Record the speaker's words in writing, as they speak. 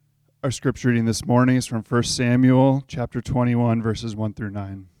Our scripture reading this morning is from 1 Samuel chapter 21, verses 1 through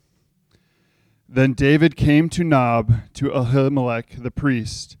 9. Then David came to Nob to Ahimelech the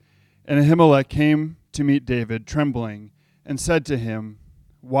priest, and Ahimelech came to meet David, trembling, and said to him,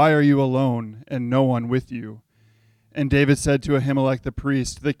 "Why are you alone, and no one with you?" And David said to Ahimelech the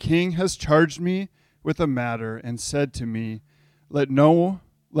priest, "The king has charged me with a matter, and said to me, Let no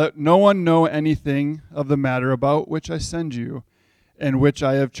one know anything of the matter about which I send you, and which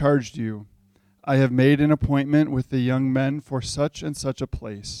I have charged you. I have made an appointment with the young men for such and such a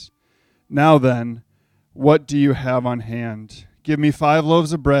place. Now then, what do you have on hand? Give me 5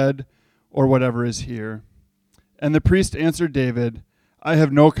 loaves of bread, or whatever is here." And the priest answered David, "I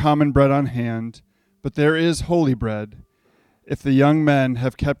have no common bread on hand, but there is holy bread, if the young men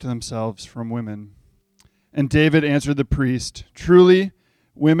have kept themselves from women." And David answered the priest, "Truly,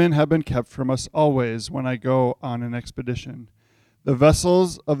 women have been kept from us always when I go on an expedition. The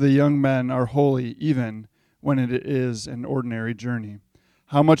vessels of the young men are holy even when it is an ordinary journey.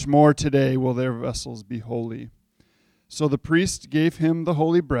 How much more today will their vessels be holy?" So the priest gave him the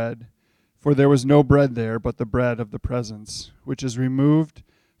holy bread, for there was no bread there but the bread of the presence, which is removed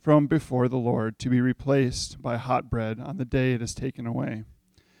from before the Lord to be replaced by hot bread on the day it is taken away.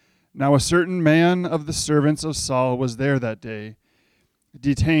 Now a certain man of the servants of Saul was there that day,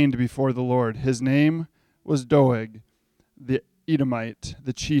 detained before the Lord. His name was Doeg, the Edomite,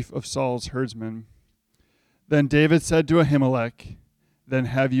 the chief of Saul's herdsmen. Then David said to Ahimelech, "Then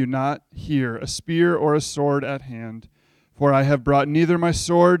have you not here a spear or a sword at hand? For I have brought neither my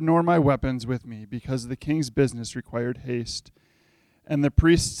sword nor my weapons with me, because the king's business required haste." And the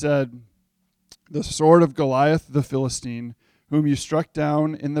priest said, "The sword of Goliath the Philistine, whom you struck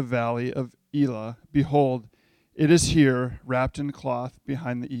down in the valley of Elah, behold, it is here, wrapped in cloth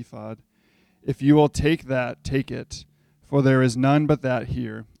behind the ephod. If you will take that, take it, for there is none but that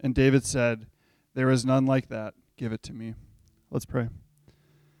here." And David said, "There is none like that. Give it to me." Let's pray.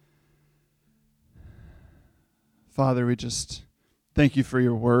 Father, we just thank you for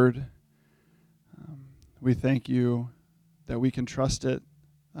your word. We thank you that we can trust it,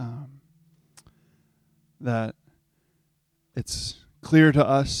 that it's clear to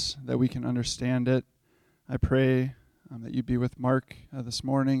us, that we can understand it. I pray that you be with Mark this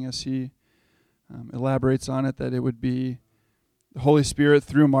morning as he elaborates on it, that it would be the Holy Spirit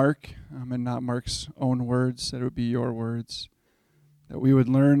through Mark and not Mark's own words, that it would be your words, that we would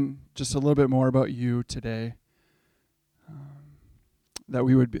learn just a little bit more about you today, that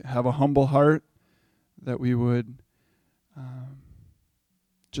we would have a humble heart, that we would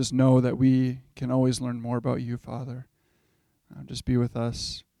just know that we can always learn more about you, Father. Just be with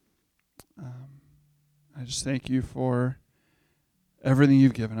us. I just thank you for everything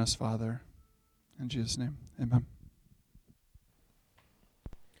you've given us, Father. In Jesus' name, amen.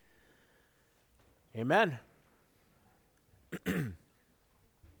 Amen.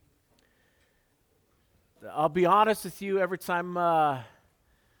 I'll be honest with you, every time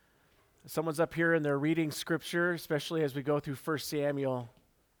someone's up here and they're reading scripture, especially as we go through 1 Samuel,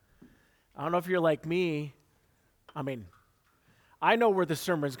 I don't know if you're like me. I mean, I know where the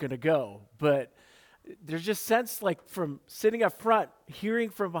sermon's going to go, but there's just sense like from sitting up front, hearing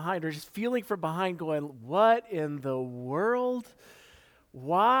from behind, or just feeling from behind going, what in the world?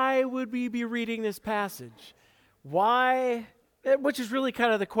 Why would we be reading this passage? Why? Which is really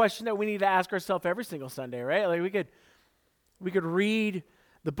kind of the question that we need to ask ourselves every single Sunday, right? Like we could read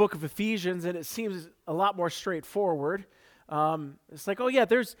the book of Ephesians and it seems a lot more straightforward. It's like, oh yeah,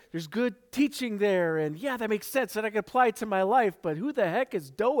 there's good teaching there, and yeah, that makes sense, and I can apply it to my life, but who the heck is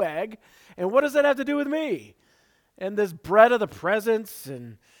Doeg, and what does that have to do with me? And this bread of the presence,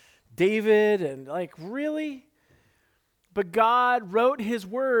 and David, and like, really? But God wrote his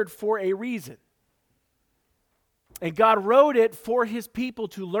word for a reason. And God wrote it for his people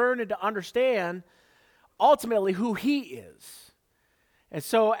to learn and to understand ultimately who he is. And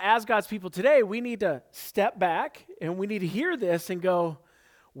so as God's people today, we need to step back and we need to hear this and go,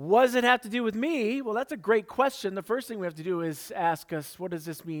 what does it have to do with me? Well, that's a great question. The first thing we have to do is ask us, what does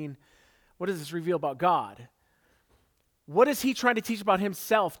this mean? What does this reveal about God? What is he trying to teach about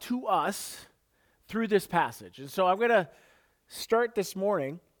himself to us through this passage? And so I'm going to start this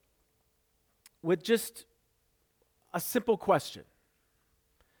morning with just a simple question.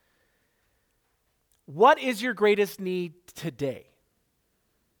 What is your greatest need today?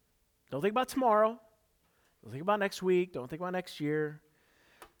 Don't think about tomorrow. Don't think about next week. Don't think about next year.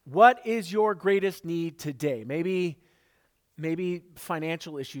 What is your greatest need today? Maybe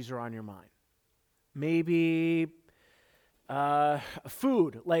financial issues are on your mind. Maybe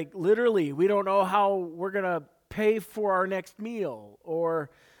food, like literally, we don't know how we're going to pay for our next meal. Or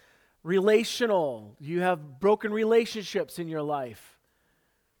relational. You have broken relationships in your life.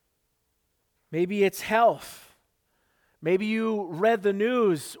 Maybe it's health. Maybe you read the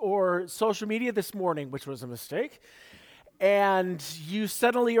news or social media this morning, which was a mistake, and you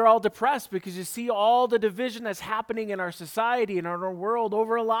suddenly are all depressed because you see all the division that's happening in our society and in our world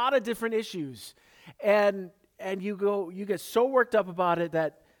over a lot of different issues. And you get so worked up about it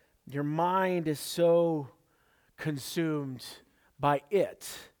that your mind is so consumed by it.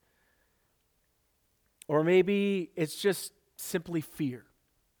 Or maybe it's just simply fear.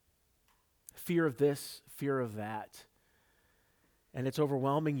 Fear of this, fear of that. And it's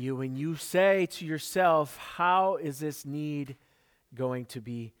overwhelming you, and you say to yourself, how is this need going to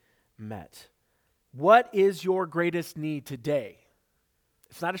be met? What is your greatest need today?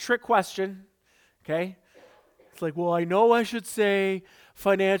 It's not a trick question, okay? It's like, well, I know I should say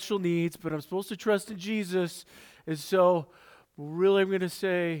financial needs, but I'm supposed to trust in Jesus, and so really I'm going to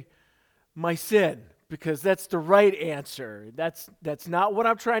say my sin, because that's the right answer. That's not what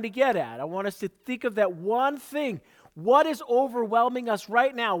I'm trying to get at. I want us to think of that one thing. What is overwhelming us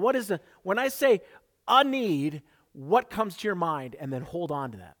right now? When I say a need, what comes to your mind? And then hold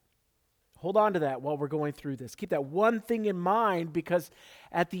on to that. Hold on to that while we're going through this. Keep that one thing in mind, because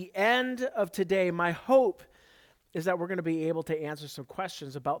at the end of today, my hope is that we're going to be able to answer some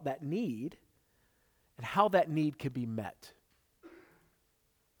questions about that need and how that need can be met.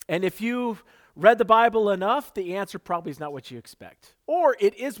 And if you've read the Bible enough, the answer probably is not what you expect. Or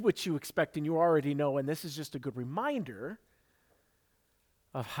it is what you expect and you already know, and this is just a good reminder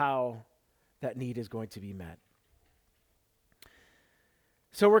of how that need is going to be met.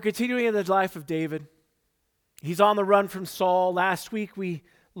 So we're continuing in the life of David. He's on the run from Saul. Last week we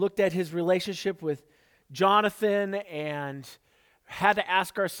looked at his relationship with Jonathan and had to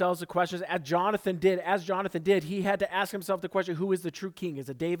ask ourselves the questions as Jonathan did, he had to ask himself the question, who is the true king? Is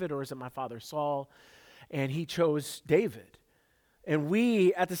it David or is it my father Saul? And he chose David. And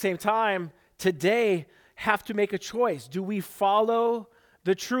we, at the same time, today have to make a choice. Do we follow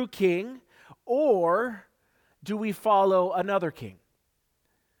the true king or do we follow another king?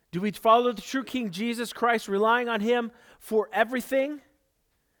 Do we follow the true king, Jesus Christ, relying on him for everything,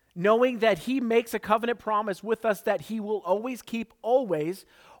 knowing that he makes a covenant promise with us that he will always keep, always?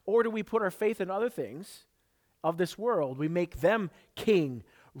 Or do we put our faith in other things of this world? We make them king,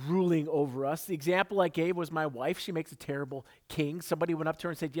 ruling over us. The example I gave was my wife. She makes a terrible king. Somebody went up to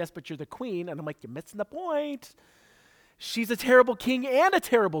her and said, yes, but you're the queen. And I'm like, you're missing the point. She's a terrible king and a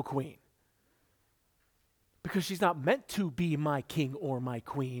terrible queen, because she's not meant to be my king or my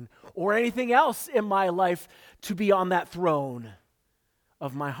queen or anything else in my life to be on that throne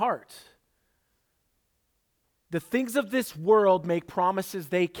of my heart. The things of this world make promises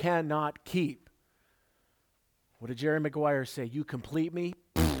they cannot keep. What did Jerry Maguire say? You complete me?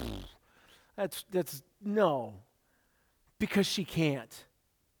 That's no. Because she can't.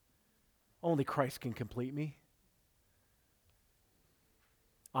 Only Christ can complete me.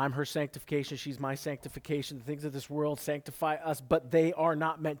 I'm her sanctification, she's my sanctification. The things of this world sanctify us, but they are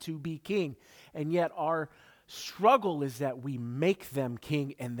not meant to be king. And yet our struggle is that we make them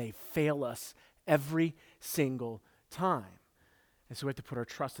king and they fail us every single time. And so we have to put our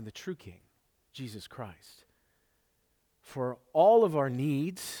trust in the true king, Jesus Christ, for all of our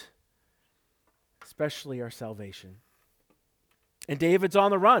needs, especially our salvation. And David's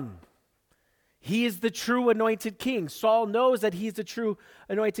on the run. He is the true anointed king. Saul knows that he's the true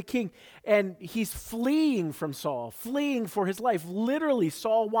anointed king. And he's fleeing from Saul, fleeing for his life. Literally,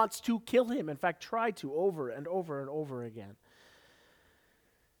 Saul wants to kill him. In fact, tried to over and over and over again.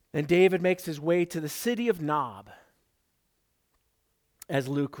 And David makes his way to the city of Nob, as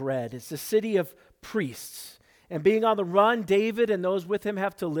Luke read. It's the city of priests. And being on the run, David and those with him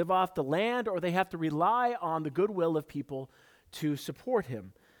have to live off the land, or they have to rely on the goodwill of people to support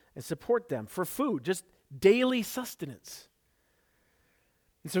him and support them for food, just daily sustenance.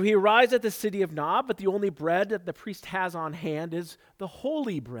 And so he arrives at the city of Nob, but the only bread that the priest has on hand is the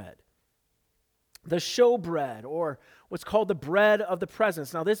holy bread, the showbread, or what's called the bread of the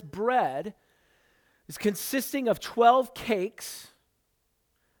presence. Now, this bread is consisting of 12 cakes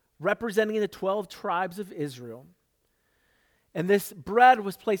representing the 12 tribes of Israel. And this bread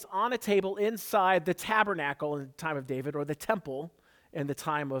was placed on a table inside the tabernacle in the time of David, or the temple in the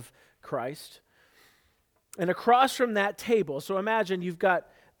time of Christ. And across from that table, so imagine you've got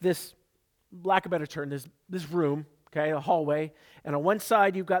this, lack of a better term, this room, okay, a hallway, and on one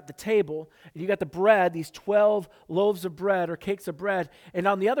side you've got the table, and you've got the bread, these 12 loaves of bread or cakes of bread, and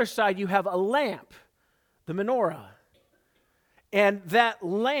on the other side you have a lamp, the menorah. And that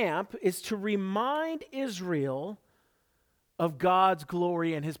lamp is to remind Israel of God's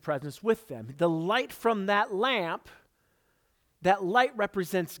glory and his presence with them. The light from that lamp, that light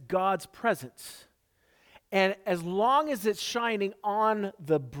represents God's presence. And as long as it's shining on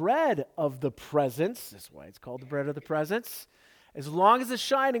the bread of the presence, that's why it's called the bread of the presence, as long as it's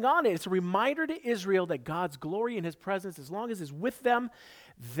shining on it, it's a reminder to Israel that God's glory and his presence, as long as it's with them,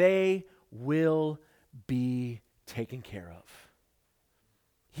 they will be taken care of.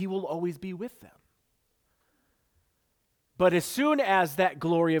 He will always be with them. But as soon as that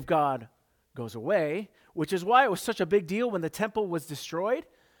glory of God goes away, which is why it was such a big deal when the temple was destroyed,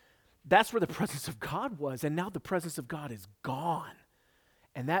 that's where the presence of God was, and now the presence of God is gone.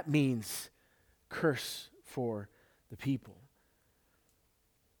 And that means curse for the people.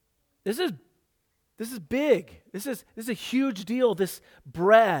 This is big. This is a huge deal, this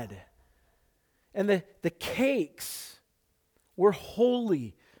bread. And the cakes were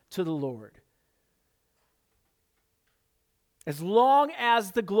holy to the Lord. As long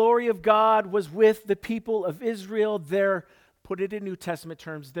as the glory of God was with the people of Israel, put it in New Testament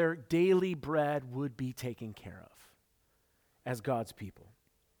terms, their daily bread would be taken care of as God's people.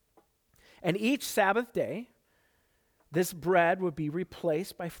 And each Sabbath day, this bread would be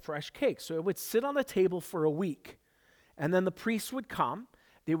replaced by fresh cake. So it would sit on the table for a week. And then the priests would come,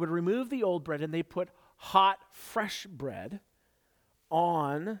 they would remove the old bread, and they put hot, fresh bread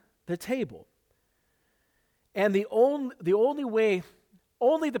on the table. And the only way,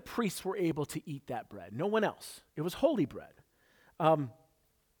 only the priests were able to eat that bread. No one else. It was holy bread. And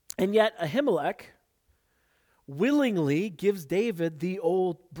yet Ahimelech willingly gives David the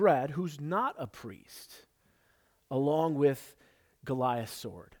old bread, who's not a priest, along with Goliath's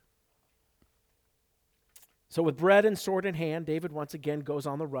sword. So with bread and sword in hand, David once again goes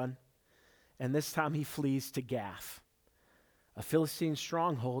on the run, and this time he flees to Gath, a Philistine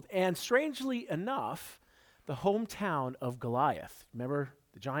stronghold, and strangely enough, the hometown of Goliath. Remember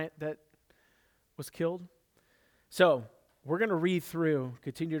the giant that was killed? So we're going to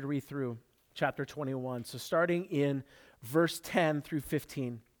continue to read through chapter 21. So starting in verse 10 through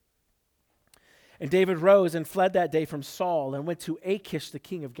 15. And David rose and fled that day from Saul and went to Achish, the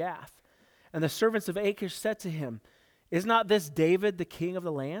king of Gath. And the servants of Achish said to him, "Is not this David, the king of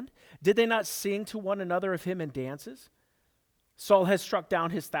the land? Did they not sing to one another of him in dances? Saul has struck down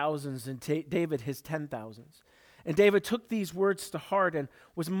his thousands and David his 10,000s. And David took these words to heart and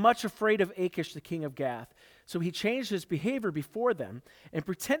was much afraid of Achish, the king of Gath. So he changed his behavior before them and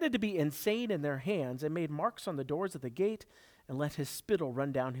pretended to be insane in their hands and made marks on the doors of the gate and let his spittle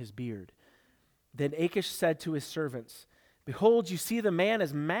run down his beard. Then Achish said to his servants, 'Behold, you see the man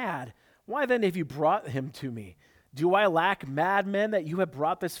is mad. Why then have you brought him to me? Do I lack madmen that you have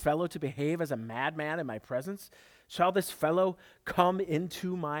brought this fellow to behave as a madman in my presence? Shall this fellow come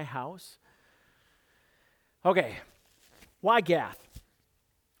into my house?'" Okay, why Gath?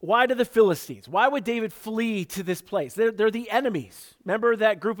 Why to the Philistines? Why would David flee to this place? They're the enemies. Remember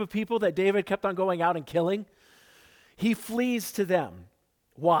that group of people that David kept on going out and killing? He flees to them.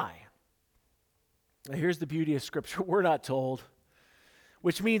 Why? Now here's the beauty of Scripture. We're not told,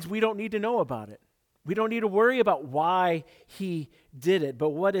 which means we don't need to know about it. We don't need to worry about why he did it. But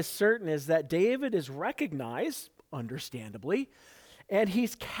what is certain is that David is recognized, understandably, and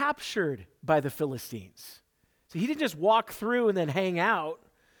he's captured by the Philistines. So he didn't just walk through and then hang out.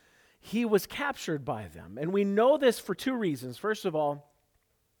 He was captured by them. And we know this for two reasons. First of all,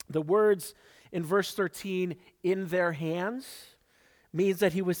 the words in verse 13, "in their hands," means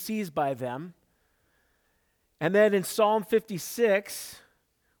that he was seized by them. And then in Psalm 56,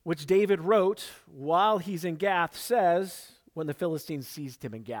 which David wrote while he's in Gath, says, when the Philistines seized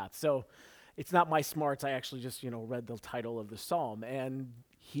him in Gath. So it's not my smarts. I actually just, read the title of the psalm. And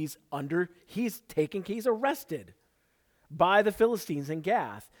he's arrested by the Philistines in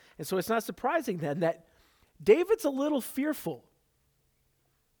Gath. And so it's not surprising then that David's a little fearful.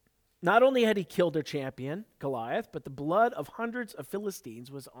 Not only had he killed their champion, Goliath, but the blood of hundreds of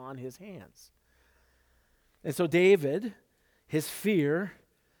Philistines was on his hands. And so David, his fear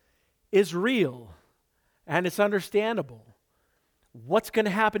is real, and it's understandable. What's going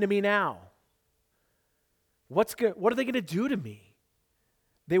to happen to me now? What are they going to do to me?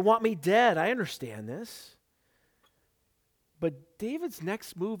 They want me dead. I understand this. But David's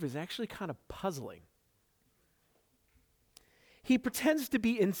next move is actually kind of puzzling. He pretends to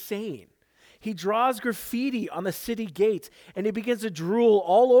be insane. He draws graffiti on the city gates, and he begins to drool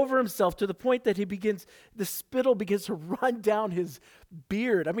all over himself to the point that the spittle begins to run down his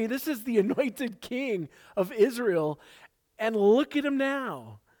beard. I mean, this is the anointed king of Israel, and look at him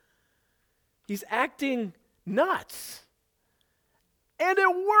now. He's acting nuts. And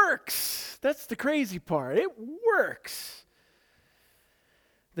it works. That's the crazy part. It works.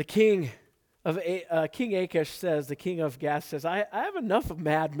 King Achish says, the king of Gath says, I have enough of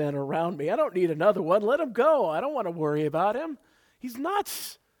madmen around me. I don't need another one. Let him go. I don't want to worry about him. He's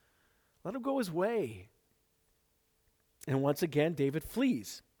nuts. Let him go his way. And once again, David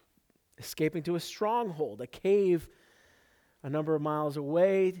flees, escaping to a stronghold, a cave a number of miles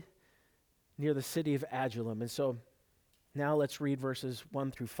away near the city of Adullam. And so now let's read verses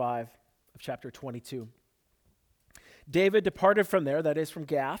 1 through 5 of chapter 22. David departed from there, that is from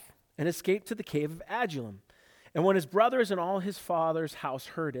Gath, and escaped to the cave of Adullam. And when his brothers and all his father's house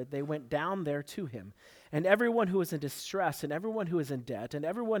heard it, they went down there to him. And everyone who was in distress, and everyone who was in debt, and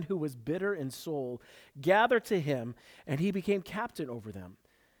everyone who was bitter in soul, gathered to him, and he became captain over them.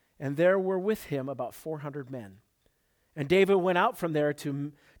 And there were with him about 400 men. And David went out from there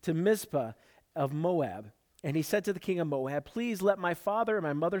to Mizpah of Moab. And he said to the king of Moab, please let my father and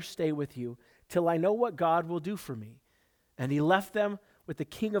my mother stay with you till I know what God will do for me. And he left them with the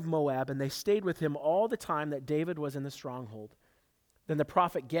king of Moab, and they stayed with him all the time that David was in the stronghold. Then the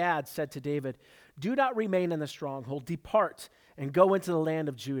prophet Gad said to David, do not remain in the stronghold. Depart and go into the land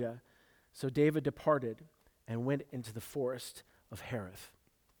of Judah. So David departed and went into the forest of Hereth.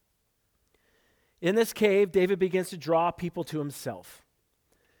 In this cave, David begins to draw people to himself.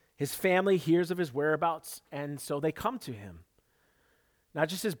 His family hears of his whereabouts, and so they come to him. Not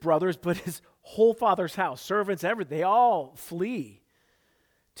just his brothers, but his whole father's house, servants, everything. They all flee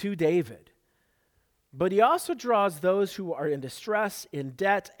to David. But he also draws those who are in distress, in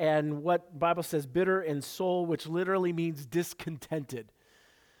debt, and what the Bible says, bitter in soul, which literally means discontented.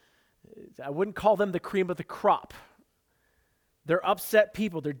 I wouldn't call them the cream of the crop. They're upset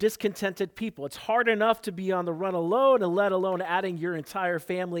people. They're discontented people. It's hard enough to be on the run alone, and let alone adding your entire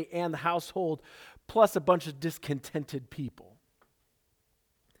family and the household, plus a bunch of discontented people.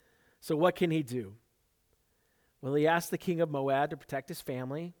 So what can he do? Well, he asks the king of Moab to protect his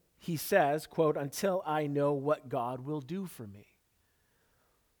family. He says, quote, until I know what God will do for me.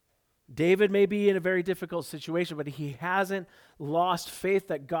 David may be in a very difficult situation, but he hasn't lost faith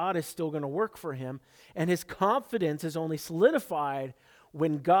that God is still going to work for him. And his confidence is only solidified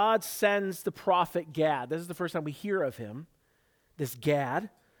when God sends the prophet Gad. This is the first time we hear of him, this Gad.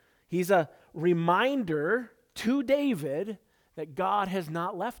 He's a reminder to David that God has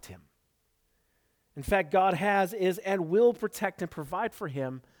not left him. In fact, God has, is, and will protect and provide for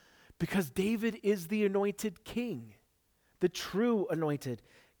him because David is the anointed king, the true anointed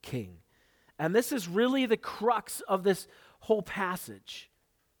king. And this is really the crux of this whole passage.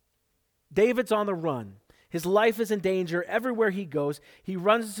 David's on the run. His life is in danger everywhere he goes. He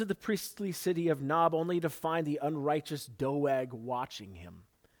runs to the priestly city of Nob only to find the unrighteous Doeg watching him.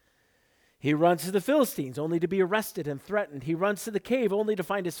 He runs to the Philistines only to be arrested and threatened. He runs to the cave only to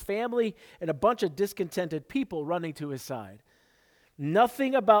find his family and a bunch of discontented people running to his side.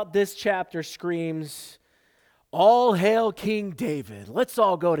 Nothing about this chapter screams, all hail King David. Let's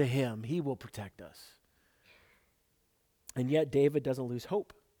all go to him. He will protect us. And yet David doesn't lose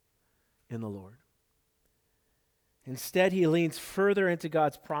hope in the Lord. Instead, he leans further into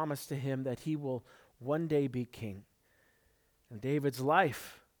God's promise to him that he will one day be king. And David's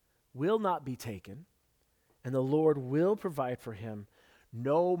life will not be taken, and the Lord will provide for him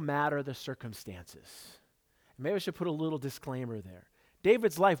no matter the circumstances. Maybe I should put a little disclaimer there.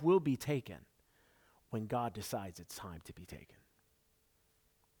 David's life will be taken when God decides it's time to be taken.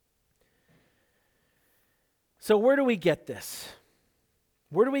 So where do we get this?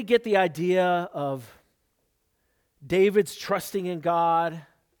 Where do we get the idea of David's trusting in God,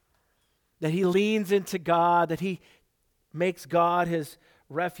 that he leans into God, that he makes God his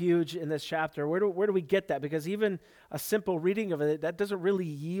refuge in this chapter? Where do we get that? Because even a simple reading of it, that doesn't really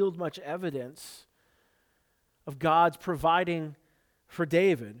yield much evidence of God's providing for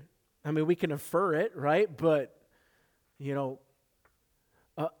David. I mean, we can infer it, right? But,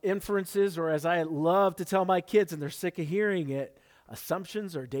 inferences, or as I love to tell my kids, and they're sick of hearing it,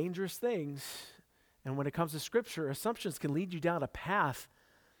 assumptions are dangerous things. And when it comes to Scripture, assumptions can lead you down a path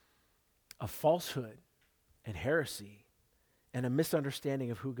of falsehood and heresy and a misunderstanding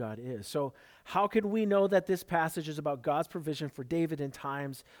of who God is. So how can we know that this passage is about God's provision for David in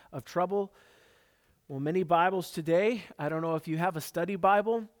times of trouble? Well, many Bibles today, I don't know if you have a study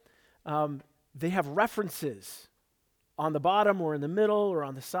Bible, they have references on the bottom or in the middle or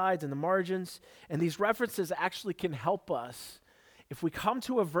on the sides and the margins. And these references actually can help us if we come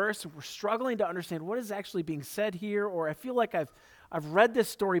to a verse and we're struggling to understand what is actually being said here, or I feel like I've read this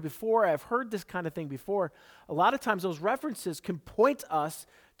story before, I've heard this kind of thing before. A lot of times those references can point us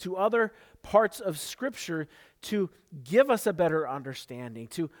to other parts of Scripture to give us a better understanding,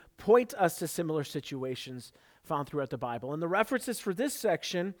 to point us to similar situations found throughout the Bible. And the references for this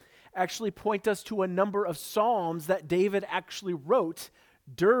section actually point us to a number of psalms that David actually wrote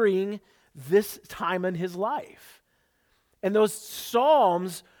during this time in his life. And those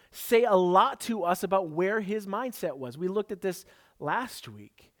psalms say a lot to us about where his mindset was. We looked at this last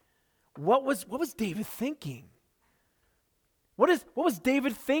week. What was David thinking? What was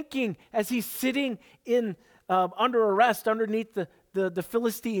David thinking as he's sitting in under arrest underneath the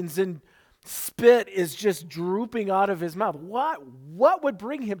Philistines, and spit is just drooping out of his mouth? What would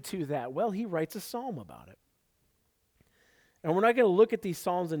bring him to that? Well, he writes a psalm about it. And we're not going to look at these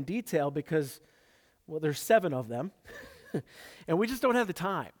psalms in detail because, well, there's 7 of them. And we just don't have the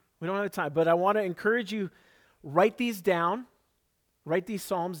time. We don't have the time. But I want to encourage you, write these down. Write these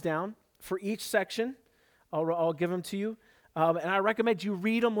psalms down for each section. I'll give them to you. And I recommend you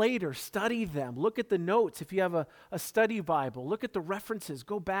read them later. Study them. Look at the notes. If you have a study Bible, look at the references.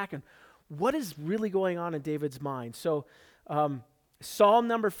 Go back and what is really going on in David's mind. So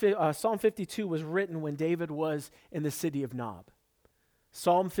Psalm 52 was written when David was in the city of Nob.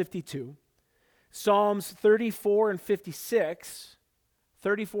 Psalm 52. Psalms 34 and 56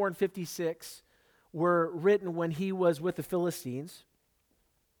 were written when he was with the Philistines.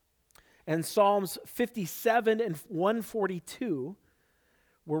 And Psalms 57 and 142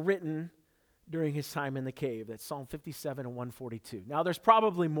 were written during his time in the cave. That's Psalm 57 and 142. Now, there's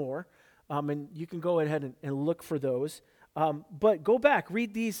probably more, and you can go ahead and look for those. But go back,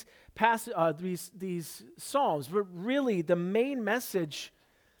 read these Psalms. But really, the main message,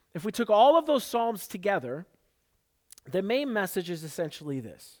 if we took all of those Psalms together, the main message is essentially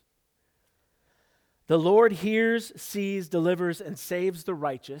this. The Lord hears, sees, delivers, and saves the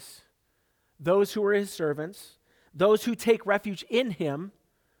righteous, those who are his servants, those who take refuge in him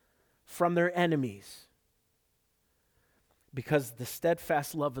from their enemies, because the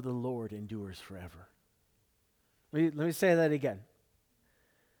steadfast love of the Lord endures forever. Let me say that again.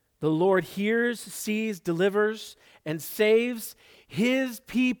 The Lord hears, sees, delivers, and saves his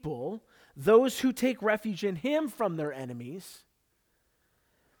people, those who take refuge in him from their enemies,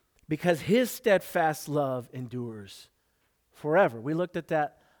 because his steadfast love endures forever. We looked at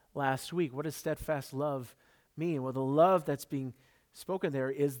that last week. What does steadfast love mean? Well, the love that's being spoken there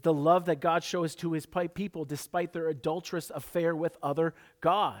is the love that God shows to his people despite their adulterous affair with other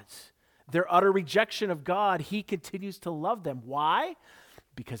gods. Their utter rejection of God, he continues to love them. Why?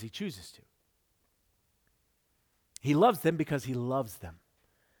 Because he chooses to. He loves them because he loves them.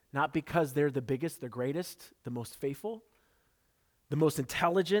 Not because they're the biggest, the greatest, the most faithful, the most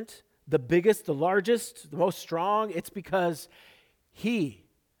intelligent, the biggest, the largest, the most strong. It's because he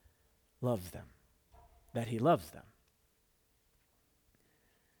loves them, that he loves them.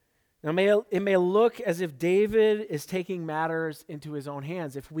 Now, it may look as if David is taking matters into his own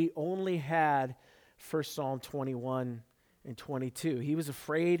hands. If we only had 1 Psalm 21 and 22. He was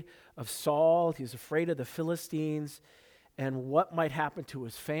afraid of Saul. He was afraid of the Philistines and what might happen to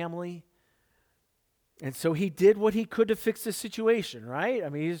his family. And so he did what he could to fix the situation, right? I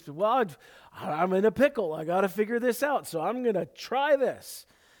mean, I'm in a pickle. I got to figure this out, so I'm going to try this.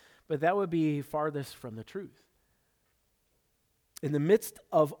 But that would be farthest from the truth. In the midst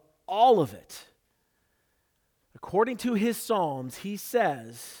of all of it, according to his Psalms, he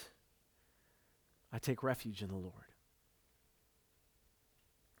says, I take refuge in the Lord.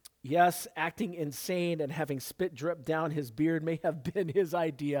 Yes, acting insane and having spit drip down his beard may have been his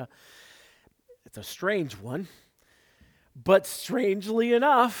idea. It's a strange one. But strangely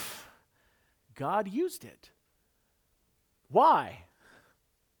enough, God used it. Why?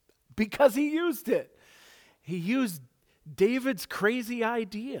 Because he used it. He used David's crazy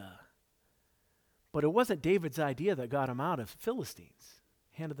idea. But it wasn't David's idea that got him out of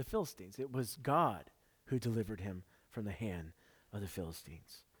hand of the Philistines. It was God who delivered him from the hand of the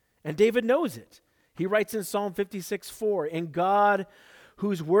Philistines. And David knows it. He writes in Psalm 56:4, in God,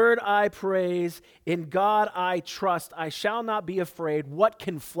 whose word I praise, in God I trust, I shall not be afraid. What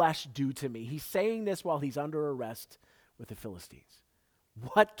can flesh do to me? He's saying this while he's under arrest with the Philistines.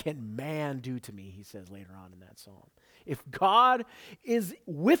 What can man do to me? He says later on in that psalm. If God is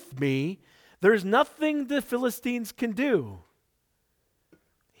with me, there's nothing the Philistines can do.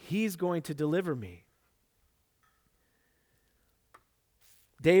 He's going to deliver me.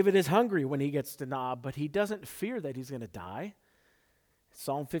 David is hungry when he gets to Nob, but he doesn't fear that he's going to die.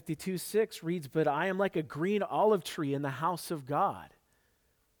 Psalm 52:6 reads, but I am like a green olive tree in the house of God.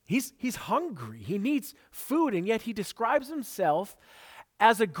 He's hungry. He needs food, and yet he describes himself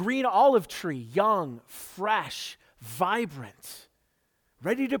as a green olive tree, young, fresh, vibrant,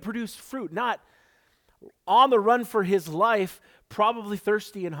 ready to produce fruit, not on the run for his life, probably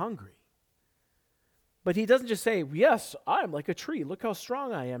thirsty and hungry. But he doesn't just say, yes, I am like a tree. Look how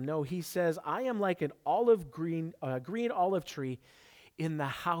strong I am. No, he says, I am like an green olive tree in the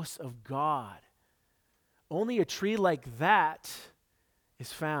house of God. Only a tree like that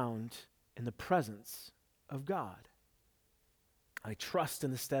is found in the presence of God. I trust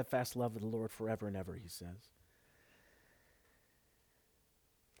in the steadfast love of the Lord forever and ever, he says.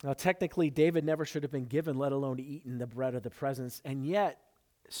 Now, technically, David never should have been given, let alone eaten, the bread of the presence. And yet,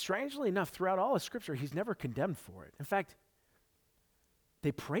 strangely enough, throughout all of Scripture, he's never condemned for it. In fact,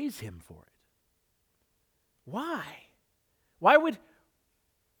 they praise him for it. Why?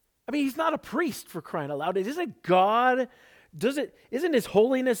 He's not a priest, for crying out loud. Isn't God, isn't his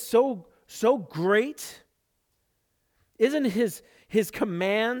holiness so great? Isn't his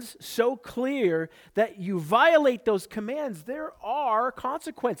commands so clear that you violate those commands, there are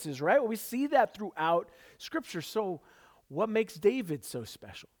consequences, right? We see that throughout Scripture. So what makes David so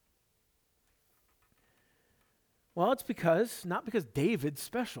special? Well, it's not because David's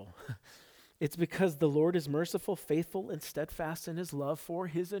special. It's because the Lord is merciful, faithful, and steadfast in his love for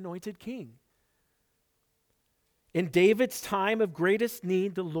his anointed king. In David's time of greatest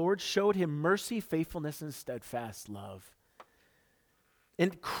need, the Lord showed him mercy, faithfulness, and steadfast love.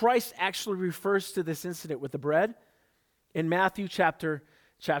 And Christ actually refers to this incident with the bread in Matthew chapter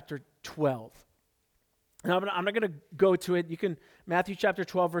 12. Now, I'm not going to go to it. Matthew chapter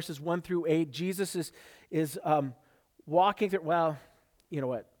 12, verses 1 through 8, Jesus is walking through, well, you know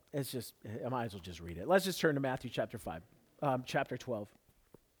what? I might as well just read it. Let's just turn to Matthew chapter 12.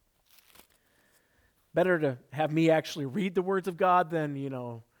 Better to have me actually read the words of God than,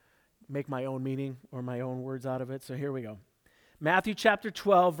 make my own meaning or my own words out of it. So here we go. Matthew chapter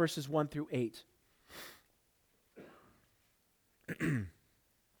 12, verses 1 through 8.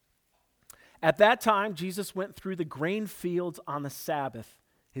 At that time, Jesus went through the grain fields on the Sabbath.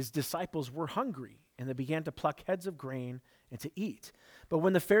 His disciples were hungry, and they began to pluck heads of grain and to eat. But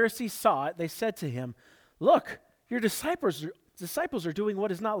when the Pharisees saw it, they said to him, "Look, your disciples are doing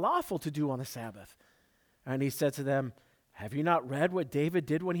what is not lawful to do on the Sabbath." And he said to them, "Have you not read what David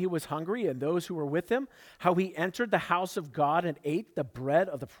did when he was hungry and those who were with him? How he entered the house of God and ate the bread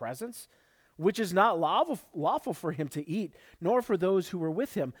of the presence, which is not lawful for him to eat, nor for those who were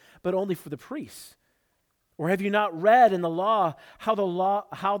with him, but only for the priests? Or have you not read in the law how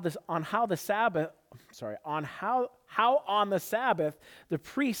on the Sabbath the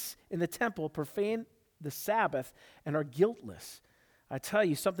priests in the temple profane the Sabbath and are guiltless? I tell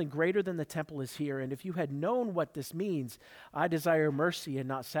you, something greater than the temple is here, and if you had known what this means, I desire mercy and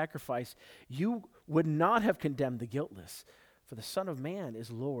not sacrifice, you would not have condemned the guiltless, for the Son of Man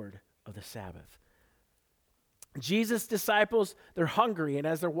is Lord of the Sabbath." Jesus' disciples, they're hungry, and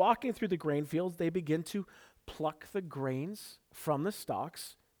as they're walking through the grain fields, they begin to pluck the grains from the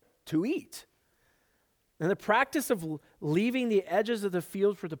stalks to eat. And the practice of leaving the edges of the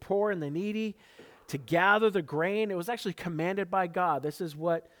field for the poor and the needy to gather the grain, it was actually commanded by God. This is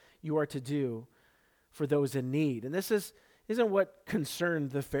what you are to do for those in need. And this isn't what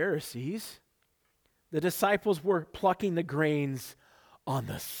concerned the Pharisees. The disciples were plucking the grains on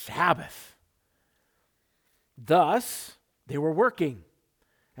the Sabbath. Thus, they were working,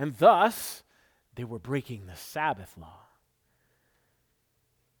 and thus, they were breaking the Sabbath law.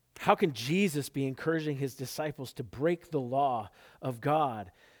 How can Jesus be encouraging his disciples to break the law of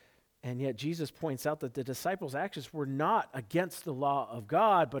God? And yet Jesus points out that the disciples' actions were not against the law of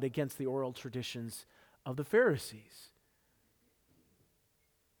God, but against the oral traditions of the Pharisees.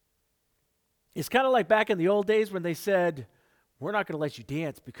 It's kind of like back in the old days when they said, "We're not going to let you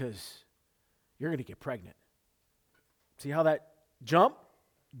dance because you're going to get pregnant." See how that jump?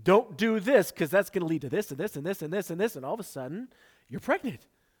 Don't do this because that's going to lead to this and this and this and this and this, and all of a sudden, you're pregnant.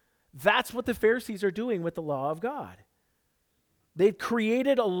 That's what the Pharisees are doing with the law of God. They've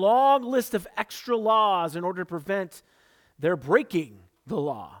created a long list of extra laws in order to prevent their breaking the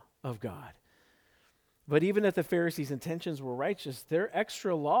law of God. But even if the Pharisees' intentions were righteous, their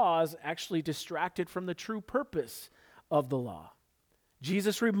extra laws actually distracted from the true purpose of the law.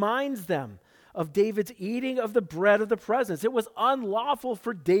 Jesus reminds them of David's eating of the bread of the presence. It was unlawful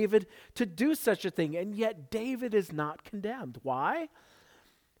for David to do such a thing, and yet David is not condemned. Why?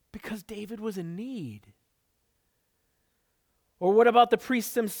 Because David was in need. Or what about the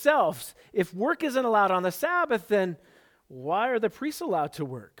priests themselves? If work isn't allowed on the Sabbath, then why are the priests allowed to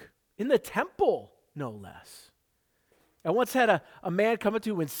work? In the temple, no less. I once had a man come up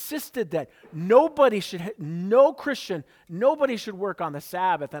to who insisted that no Christian, nobody should work on the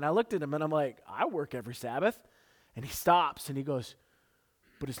Sabbath. And I looked at him and I'm like, I work every Sabbath. And he stops and he goes,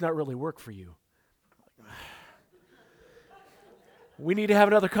 "But it's not really work for you." We need to have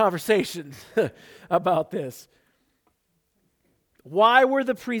another conversation about this. Why were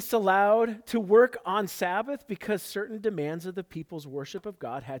the priests allowed to work on Sabbath? Because certain demands of the people's worship of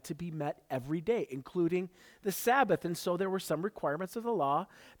God had to be met every day, including the Sabbath. And so there were some requirements of the law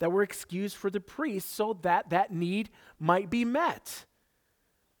that were excused for the priests so that that need might be met.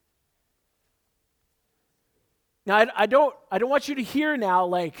 Now, I don't want you to hear now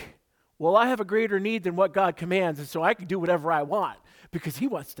like, well, I have a greater need than what God commands, and so I can do whatever I want because he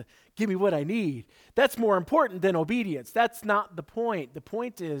wants to give me what I need. That's more important than obedience. That's not the point. The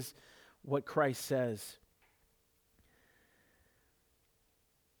point is what Christ says.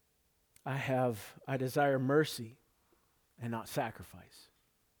 I desire mercy and not sacrifice.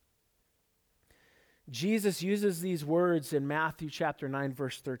 Jesus uses these words in Matthew chapter 9,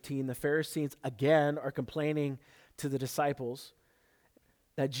 verse 13. The Pharisees, again, are complaining to the disciples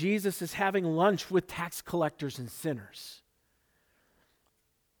that Jesus is having lunch with tax collectors and sinners.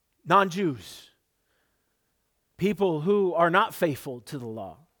 Non-Jews, people who are not faithful to the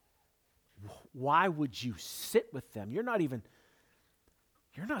law. Why would you sit with them? You're not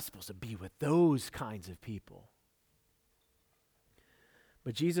supposed to be with those kinds of people.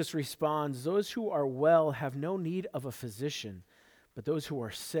 But Jesus responds, those who are well have no need of a physician, but those who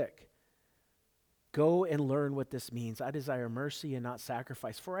are sick. Go and learn what this means. I desire mercy and not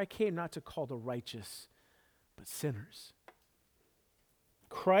sacrifice, for I came not to call the righteous, but sinners.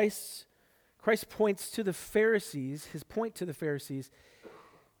 Christ points to the Pharisees, his point to the Pharisees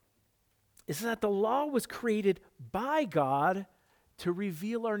is that the law was created by God to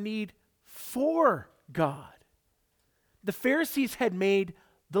reveal our need for God. The Pharisees had made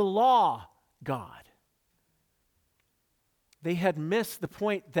the law God. They had missed the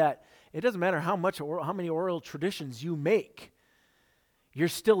point that it doesn't matter how many oral traditions you make, you're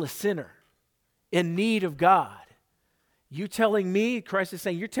still a sinner in need of God. You telling me, Christ is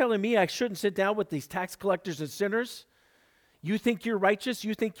saying, you're telling me I shouldn't sit down with these tax collectors and sinners? You think you're righteous?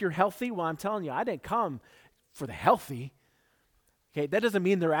 You think you're healthy? Well, I'm telling you, I didn't come for the healthy. Okay, that doesn't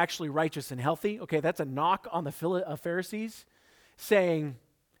mean they're actually righteous and healthy. Okay, that's a knock on the Pharisees saying,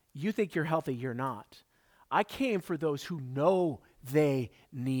 you think you're healthy, you're not. I came for those who know they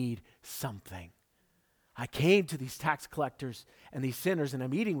need something. I came to these tax collectors and these sinners and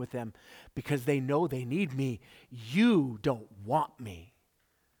I'm eating with them because they know they need me. You don't want me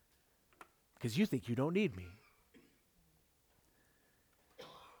because you think you don't need me.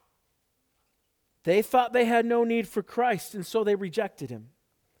 They thought they had no need for Christ, and so they rejected him.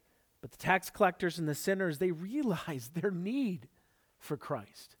 But the tax collectors and the sinners, they realized their need for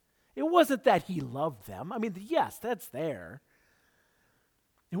Christ. It wasn't that he loved them. I mean, yes, that's there.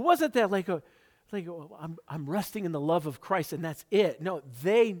 It wasn't that I'm resting in the love of Christ and that's it. No,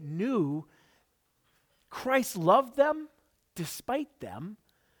 they knew Christ loved them despite them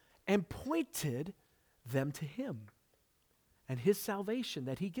and pointed them to him and his salvation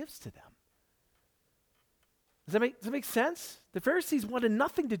that he gives to them. Does that make sense? The Pharisees wanted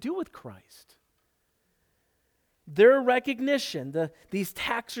nothing to do with Christ. Their recognition, these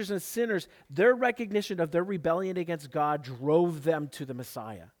taxers and sinners, their recognition of their rebellion against God drove them to the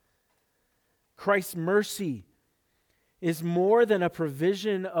Messiah. Christ's mercy is more than a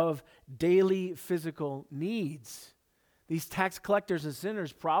provision of daily physical needs. These tax collectors and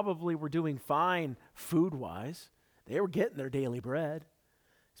sinners probably were doing fine food-wise. They were getting their daily bread.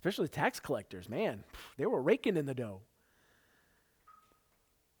 Especially tax collectors, man, they were raking in the dough.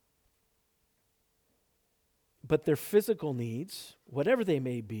 But their physical needs, whatever they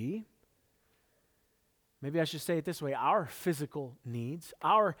may be, maybe I should say it this way, our physical needs,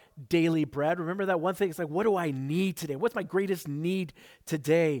 our daily bread, remember that one thing, it's like, what do I need today? What's my greatest need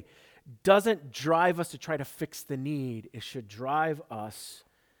today? Doesn't drive us to try to fix the need. It should drive us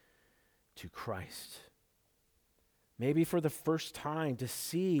to Christ. Maybe for the first time to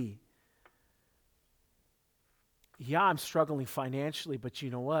see, yeah, I'm struggling financially, but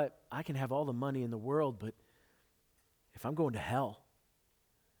you know what? I can have all the money in the world, but if I'm going to hell,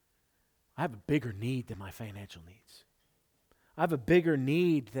 I have a bigger need than my financial needs. I have a bigger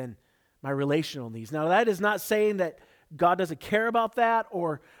need than my relational needs. Now, that is not saying that God doesn't care about that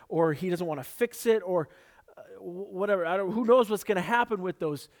or he doesn't want to fix it or whatever. Who knows what's going to happen with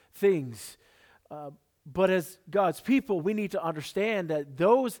those things. But as God's people, we need to understand that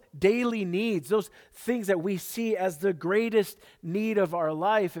those daily needs, those things that we see as the greatest need of our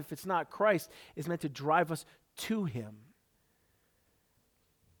life, if it's not Christ, is meant to drive us to him.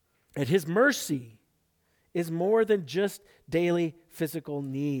 And his mercy is more than just daily physical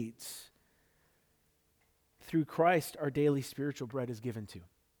needs. Through Christ, our daily spiritual bread is given to.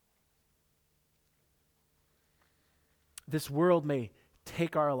 This world may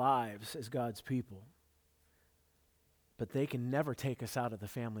take our lives as God's people, but they can never take us out of the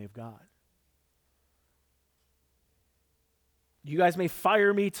family of God. You guys may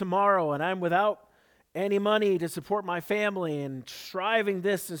fire me tomorrow and I'm without any money to support my family and striving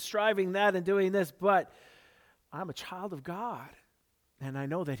this and striving that and doing this, but I'm a child of God. And I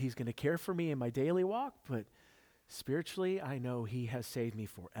know that He's going to care for me in my daily walk, but spiritually, I know He has saved me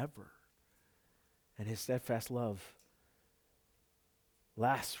forever. And His steadfast love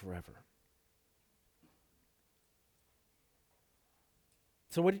lasts forever.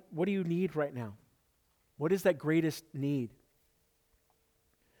 So what do you need right now? What is that greatest need?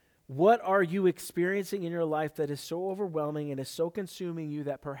 What are you experiencing in your life that is so overwhelming and is so consuming you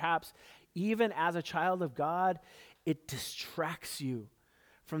that perhaps even as a child of God, it distracts you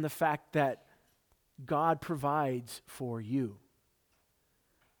from the fact that God provides for you?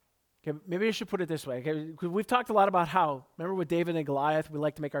 Okay, maybe I should put it this way. Okay, 'cause we've talked a lot about how, remember with David and Goliath, we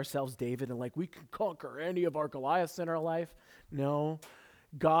like to make ourselves David and like we can conquer any of our Goliaths in our life. No,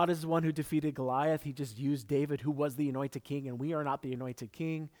 God is the one who defeated Goliath. He just used David, who was the anointed king, and we are not the anointed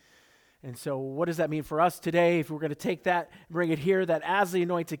king. And so what does that mean for us today? If we're going to take that and bring it here, that as the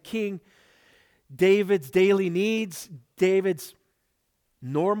anointed king, David's daily needs, David's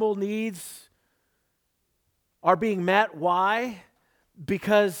normal needs are being met. Why?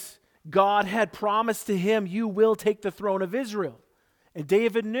 Because God had promised to him, you will take the throne of Israel. And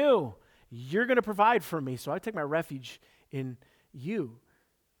David knew, you're going to provide for me, so I take my refuge in you.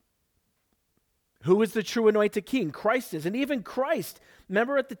 Who is the true anointed king? Christ is. And even Christ,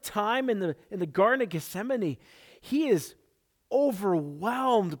 remember at the time in the Garden of Gethsemane, he is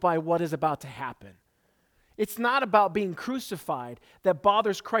overwhelmed by what is about to happen. It's not about being crucified that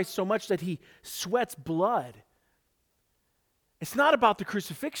bothers Christ so much that he sweats blood. It's not about the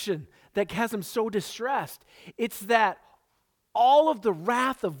crucifixion that has him so distressed. It's that all of the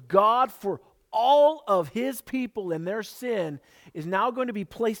wrath of God for all of his people and their sin is now going to be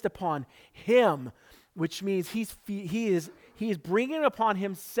placed upon him, which means he is bringing upon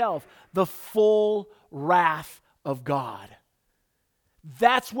himself the full wrath of God.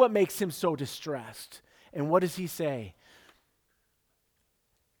 That's what makes him so distressed. And what does he say?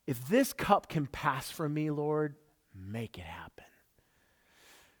 If this cup can pass from me, Lord, make it happen.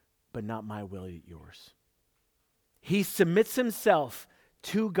 But not my will, yours. He submits himself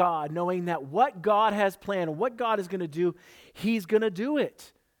to God, knowing that what God has planned and what God is going to do, he's going to do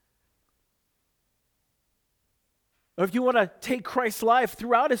it. Or if you want to take Christ's life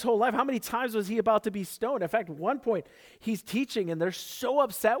throughout his whole life, how many times was he about to be stoned? In fact, at one point, he's teaching and they're so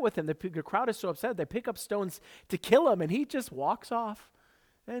upset with him. The crowd is so upset, they pick up stones to kill him and he just walks off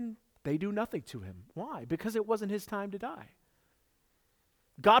and they do nothing to him. Why? Because it wasn't his time to die.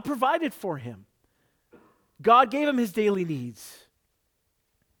 God provided for him. God gave him his daily needs.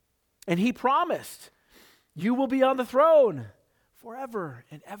 And he promised, you will be on the throne forever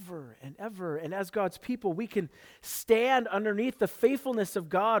and ever and ever. And as God's people, we can stand underneath the faithfulness of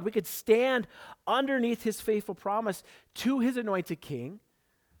God. We could stand underneath his faithful promise to his anointed king,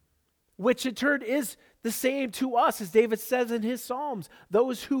 which in turn is the same to us, as David says in his Psalms.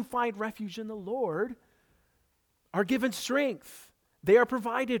 Those who find refuge in the Lord are given strength. They are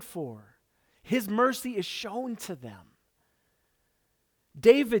provided for. His mercy is shown to them.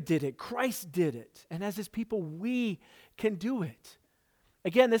 David did it. Christ did it. And as his people, we can do it.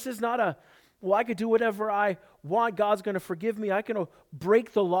 Again, this is not I could do whatever I want. God's going to forgive me. I can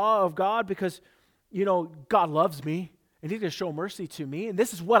break the law of God because, God loves me and he's going to show mercy to me. And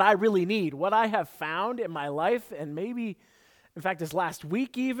this is what I really need, what I have found in my life. And maybe, in fact, this last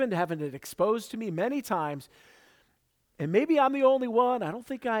week even, having it exposed to me many times. And maybe I'm the only one. I don't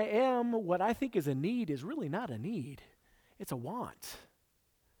think I am. What I think is a need is really not a need. It's a want.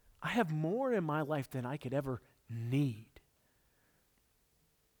 I have more in my life than I could ever need.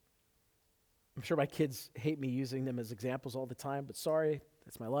 I'm sure my kids hate me using them as examples all the time, but sorry,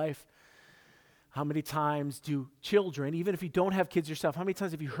 that's my life. How many times do children, even if you don't have kids yourself, how many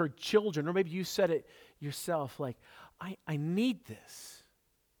times have you heard children, or maybe you said it yourself, like, I need this.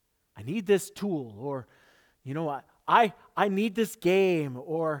 I need this tool, or, I need this game,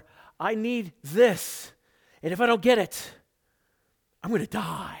 or I need this, and if I don't get it, I'm going to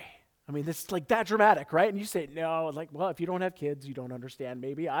die. I mean, it's like that dramatic, right? And you say, no, like, well, if you don't have kids, you don't understand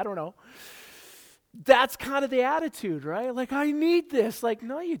maybe. I don't know. That's kind of the attitude, right? Like, I need this. Like,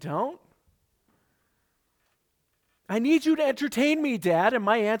 no, you don't. I need you to entertain me, Dad. And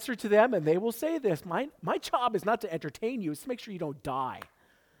my answer to them, and they will say this, my job is not to entertain you, it's to make sure you don't die.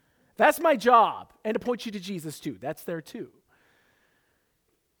 That's my job. And to point you to Jesus too. That's there too.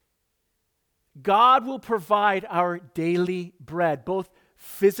 God will provide our daily bread, both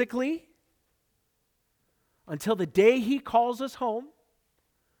physically until the day He calls us home,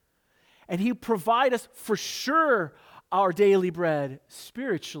 and He provide us for sure our daily bread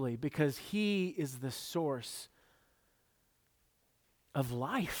spiritually, because He is the source of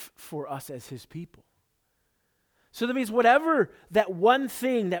life for us as His people. So that means whatever that one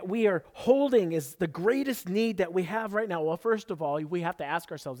thing that we are holding is the greatest need that we have right now. Well, first of all, we have to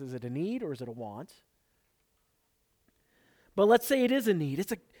ask ourselves, is it a need or is it a want? But let's say it is a need.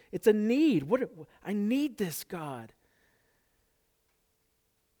 It's a need. I need this, God.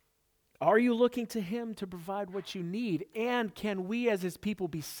 Are you looking to Him to provide what you need? And can we as His people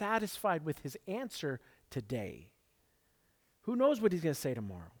be satisfied with His answer today? Who knows what He's going to say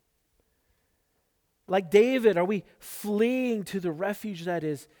tomorrow? Like David, are we fleeing to the refuge that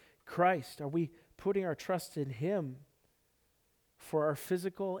is Christ? Are we putting our trust in Him for our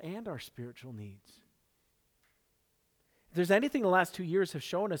physical and our spiritual needs? If there's anything the last 2 years have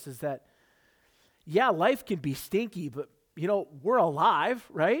shown us is that, yeah, life can be stinky, but, we're alive,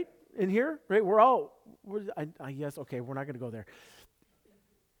 right? In here, right? Yes, okay, we're not going to go there.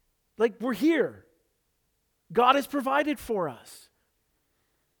 Like, we're here. God has provided for us.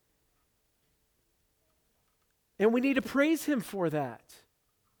 And we need to praise Him for that.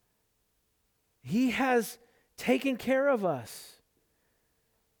 He has taken care of us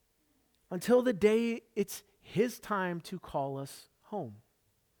until the day it's His time to call us home.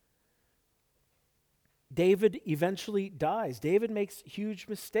 David eventually dies. David makes huge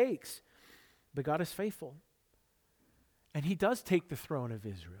mistakes, but God is faithful. And He does take the throne of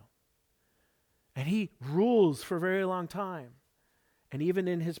Israel. And He rules for a very long time. And even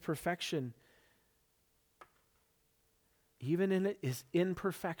in His perfection, even in His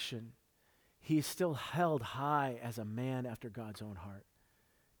imperfection, He is still held high as a man after God's own heart,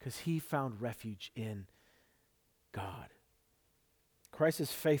 because He found refuge in God. Christ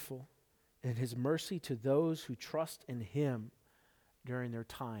is faithful in His mercy to those who trust in Him during their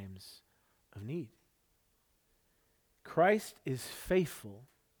times of need. Christ is faithful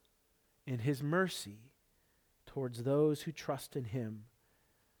in His mercy towards those who trust in Him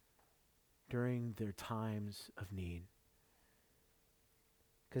during their times of need.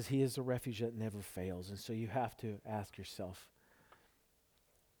 Because He is a refuge that never fails. And so you have to ask yourself,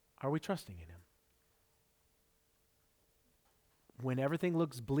 are we trusting in Him? When everything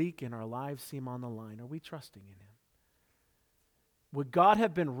looks bleak and our lives seem on the line, are we trusting in Him? Would God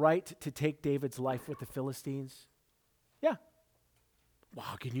have been right to take David's life with the Philistines? Yeah. Well,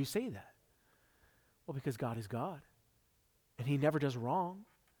 how can you say that? Well, because God is God. And He never does wrong.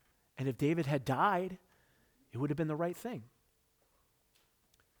 And if David had died, it would have been the right thing.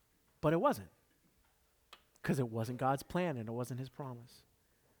 But it wasn't, because it wasn't God's plan and it wasn't His promise.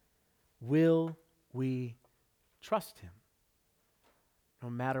 Will we trust Him no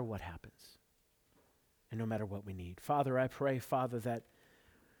matter what happens and no matter what we need? Father, I pray, Father, that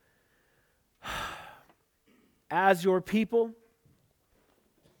as your people,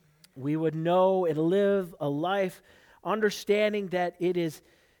 we would know and live a life understanding that it is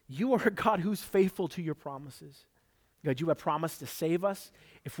you are a God who's faithful to your promises. God, you have promised to save us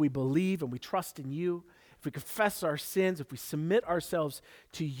if we believe and we trust in you, if we confess our sins, if we submit ourselves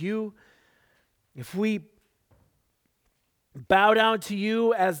to you, if we bow down to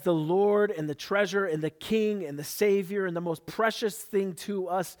you as the Lord and the treasure and the King and the Savior and the most precious thing to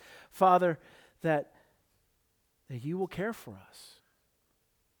us, Father, that you will care for us.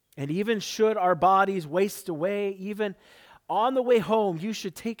 And even should our bodies waste away, even on the way home, you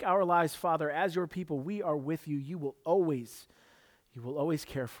should take our lives, Father, as your people. We are with you. You will always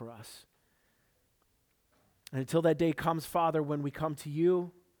care for us. And until that day comes, Father, when we come to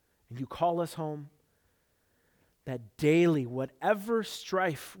you and you call us home, that daily, whatever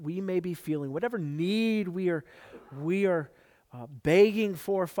strife we may be feeling, whatever need we are begging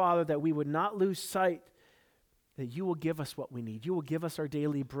for, Father, that we would not lose sight that you will give us what we need. You will give us our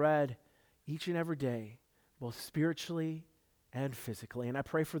daily bread each and every day, both spiritually and physically. And I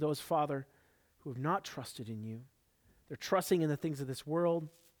pray for those, Father, who have not trusted in you. They're trusting in the things of this world.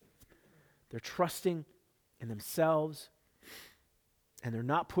 They're trusting in themselves. And they're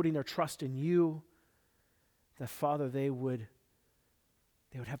not putting their trust in you. That, Father, they would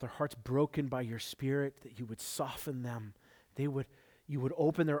have their hearts broken by your Spirit, that you would soften them. You would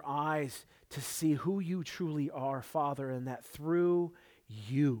open their eyes to see who you truly are, Father, and that through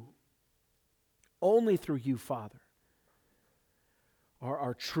you, only through you, Father, are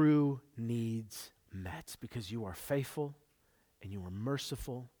our true needs met, because you are faithful and you are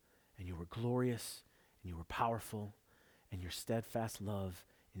merciful and you are glorious and you are powerful and your steadfast love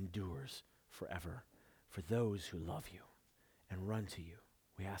endures forever for those who love you and run to you.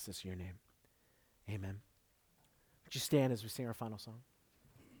 We ask this in your name. Amen. Would you stand as we sing our final song?